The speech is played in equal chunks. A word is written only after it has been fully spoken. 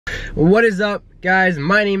What is up, guys?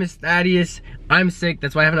 My name is Thaddeus. I'm sick,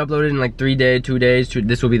 that's why I haven't uploaded in like 2 days.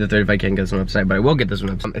 This will be the third if I can't get this one up, but I will get this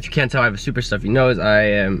one up. If you can't tell, I have a super stuffy nose.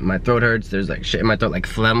 My throat hurts. There's like shit in my throat, like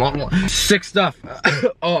phlegm. Sick stuff.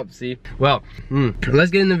 Oh, see. Well,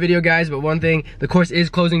 let's get in the video, guys. But one thing, the course is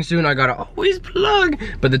closing soon. I gotta always plug.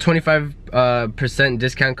 But the 25%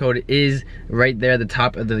 discount code is right there at the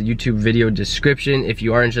top of the YouTube video description. If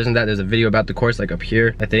you are interested in that, there's a video about the course like up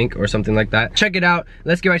here, I think, or something like that. Check it out.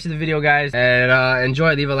 Let's get right to the video, guys, and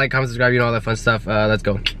enjoy. Leave a like, comment, subscribe, you know, all that fun stuff. Let's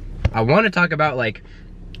go. I want to talk about like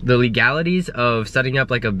the legalities of setting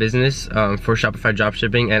up like a business for Shopify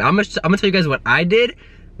dropshipping, and I'm gonna tell you guys what I did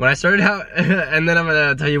when I started out, and then I'm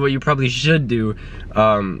gonna tell you what you probably should do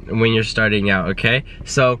when you're starting out. Okay,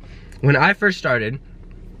 so when I first started,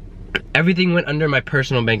 everything went under my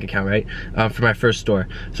personal bank account, right? For my first store.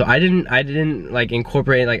 So I didn't like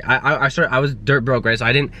incorporate, like I was dirt broke, right? So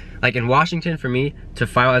I didn't, like in Washington, for me to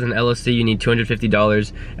file as an LLC, you need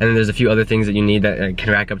 $250, and then there's a few other things that you need that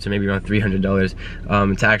can rack up to maybe around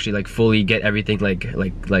 $300 to actually like fully get everything like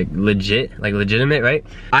legitimate, right?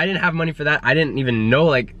 I didn't have money for that. I didn't even know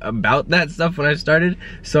like about that stuff when I started,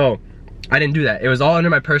 so I didn't do that. It was all under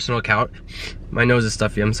my personal account. My nose is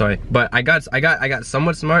stuffy, I'm sorry. But I got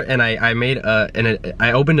somewhat smart, and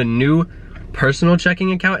I opened a new personal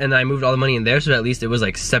checking account, and I moved all the money in there, so at least it was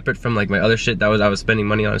like separate from like my other shit that I was spending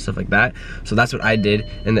money on and stuff like that. So that's what I did.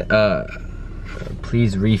 And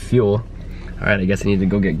please refuel. All right, I guess I need to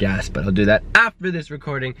go get gas, but I'll do that after this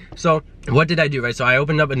recording. So what did I do, right? So I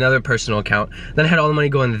opened up another personal account, then I had all the money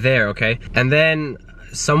going there, okay? And then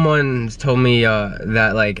someone told me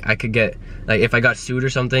that like I could get, like if I got sued or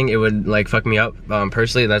something, it would like fuck me up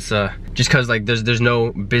personally. That's just cause like there's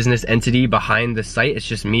no business entity behind the site, it's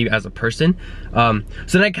just me as a person. So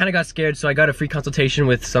then I kind of got scared, so I got a free consultation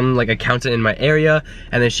with some like accountant in my area,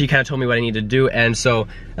 and then she kind of told me what I need to do. And so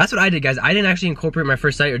that's what I did, guys. I didn't actually incorporate my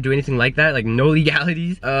first site or do anything like that, like no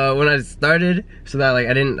legalities when I started, so that like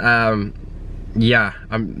I didn't yeah,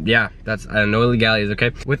 that's no illegalities,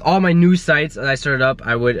 okay? With all my new sites that I started up,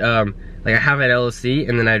 I would like I have an LLC,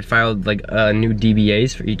 and then I'd filed like new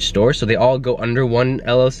DBAs for each store, so they all go under one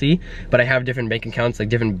LLC, but I have different bank accounts, like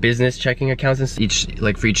different business checking accounts for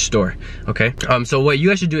each store, okay? So what you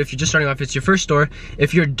guys should do if you're just starting off, it's your first store.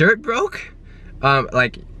 If you're dirt broke, I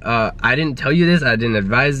didn't tell you this, I didn't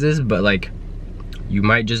advise this, but like you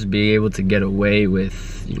might just be able to get away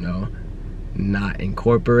with, you know, not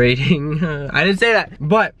incorporating. I didn't say that,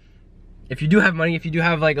 but if you do have money, if you do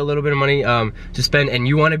have like a little bit of money to spend, and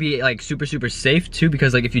you want to be like super safe too,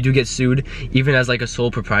 because like if you do get sued, even as like a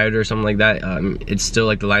sole proprietor or something like that, it's still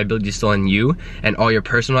like the liability is still on you and all your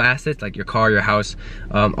personal assets, like your car, your house,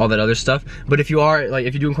 all that other stuff. But if you are like,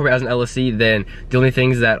 if you do incorporate as an LLC, then the only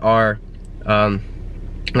things that are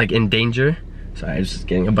like in danger, sorry, I'm just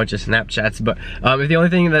getting a bunch of Snapchats, but if the only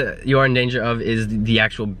thing that you are in danger of is the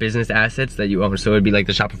actual business assets that you own, so it would be like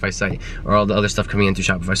the Shopify site or all the other stuff coming in through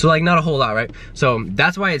Shopify. So like not a whole lot, right? So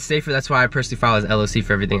that's why it's safer. That's why I personally file as LLC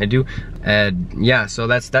for everything I do. And yeah, so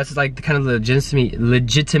that's like the kind of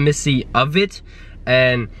legitimacy of it.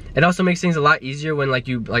 And it also makes things a lot easier when like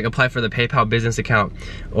you like apply for the PayPal business account,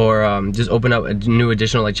 or just open up a new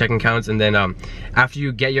additional like checking accounts. And then after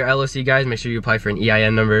you get your LLC, guys, make sure you apply for an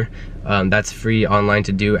EIN number. That's free online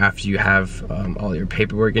to do after you have all your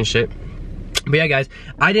paperwork and shit. But yeah, guys,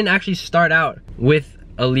 I didn't actually start out with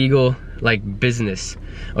a legal like business,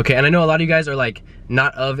 okay? And I know a lot of you guys are like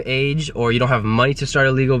not of age, or you don't have money to start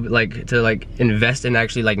a legal, like to like invest in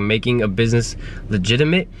actually like making a business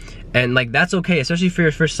legitimate. And like that's okay, especially for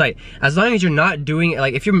your first site, as long as you're not doing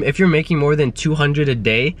like, if you're making more than 200 a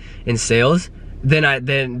day in sales, then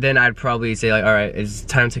I'd probably say like, all right, it's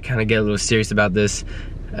time to kind of get a little serious about this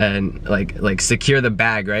and like secure the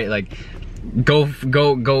bag, right? Like go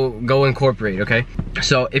incorporate, okay?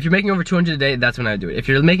 So if you're making over 200 a day, that's when I do it. If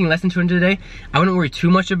you're making less than 200 a day, I wouldn't worry too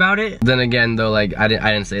much about it. Then again though, like I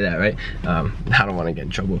didn't say that, right? I don't want to get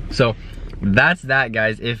in trouble. So that's that,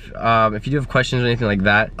 guys. If you do have questions or anything like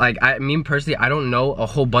that, like I mean personally, I don't know a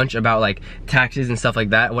whole bunch about like taxes and stuff like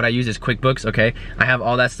that. What I use is QuickBooks, okay? I have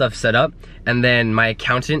all that stuff set up, and then my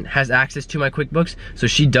accountant has access to my QuickBooks, so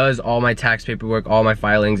she does all my tax paperwork, all my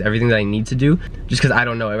filings, everything that I need to do, just because I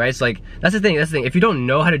don't know it, right? So like that's the thing. If you don't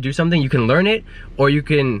know how to do something, you can learn it, or you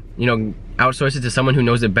can, you know, outsource it to someone who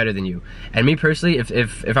knows it better than you. And me personally,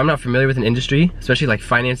 if I'm not familiar with an industry, especially like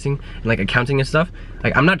financing and like accounting and stuff,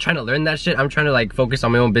 like I'm not trying to learn that shit. I'm trying to like focus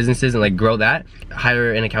on my own businesses and like grow that.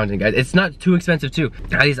 Hire an accountant, guys. It's not too expensive too.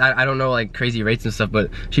 At least I don't know like crazy rates and stuff, but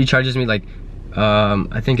she charges me like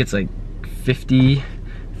I think it's like 50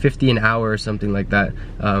 $50 an hour or something like that.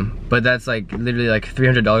 But that's like literally like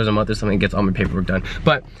 $300 a month or something, gets all my paperwork done.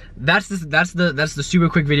 But that's the super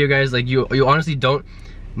quick video, guys. Like you honestly don't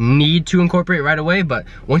need to incorporate right away, but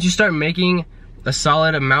once you start making a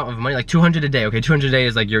solid amount of money, like 200 a day, okay, 200 a day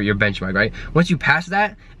is like your benchmark, right? Once you pass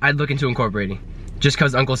that, I'd look into incorporating, just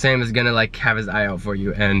because Uncle Sam is gonna like have his eye out for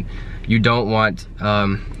you, and you don't want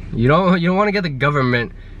you don't want to get the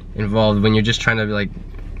government involved when you're just trying to like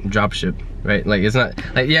drop ship, right? Like it's not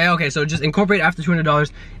like, yeah, okay, so just incorporate after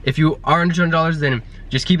 $200. If you are under $200, then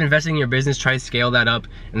just keep investing in your business, try to scale that up,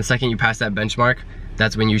 and the second you pass that benchmark,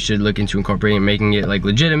 that's when you should look into incorporating and making it like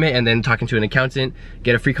legitimate, and then talking to an accountant,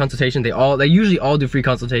 get a free consultation. They usually all do free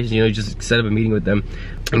consultations, you know, you just set up a meeting with them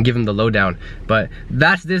and give them the lowdown. But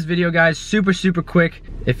that's this video, guys. Super quick.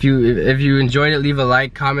 If you enjoyed it, leave a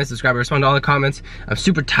like, comment, subscribe. I respond to all the comments. I'm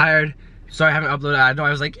super tired. Sorry I haven't uploaded. I know I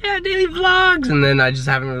was like, yeah, daily vlogs, and then I just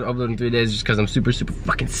haven't uploaded in 3 days just because I'm super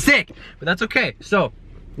fucking sick. But that's okay. So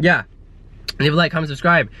yeah, leave a like, comment,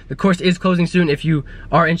 subscribe. The course is closing soon. If you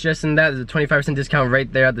are interested in that, there's a 25% discount right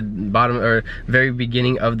there at the bottom or very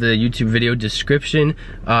beginning of the YouTube video description.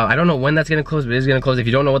 I don't know when that's gonna close, but it is gonna close. If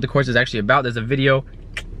you don't know what the course is actually about, there's a video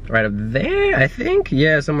right up there, I think.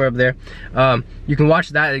 Yeah, somewhere up there. You can watch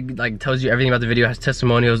that. It like tells you everything about the video, has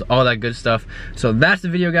testimonials, all that good stuff. So that's the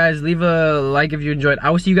video, guys. Leave a like if you enjoyed. I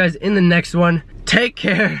will see you guys in the next one. Take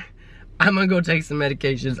care. I'm gonna go take some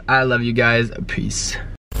medications. I love you guys. Peace.